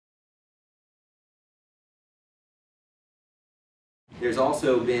There's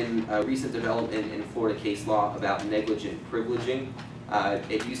also been a recent development in Florida case law about negligent privileging.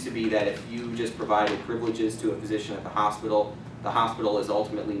 It used to be that if you just provided privileges to a physician at the hospital is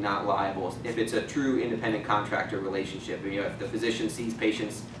ultimately not liable. If it's a true independent contractor relationship, if the physician sees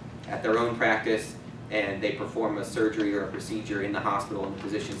patients at their own practice and they perform a surgery or a procedure in the hospital and the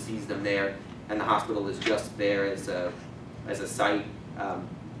physician sees them there and the hospital is just there as a site,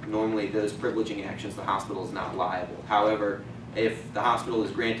 normally those privileging actions, the hospital is not liable. However, if the hospital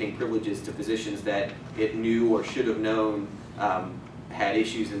is granting privileges to physicians that it knew or should have known had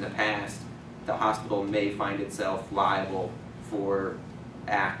issues in the past, the hospital may find itself liable for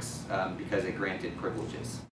acts because it granted privileges.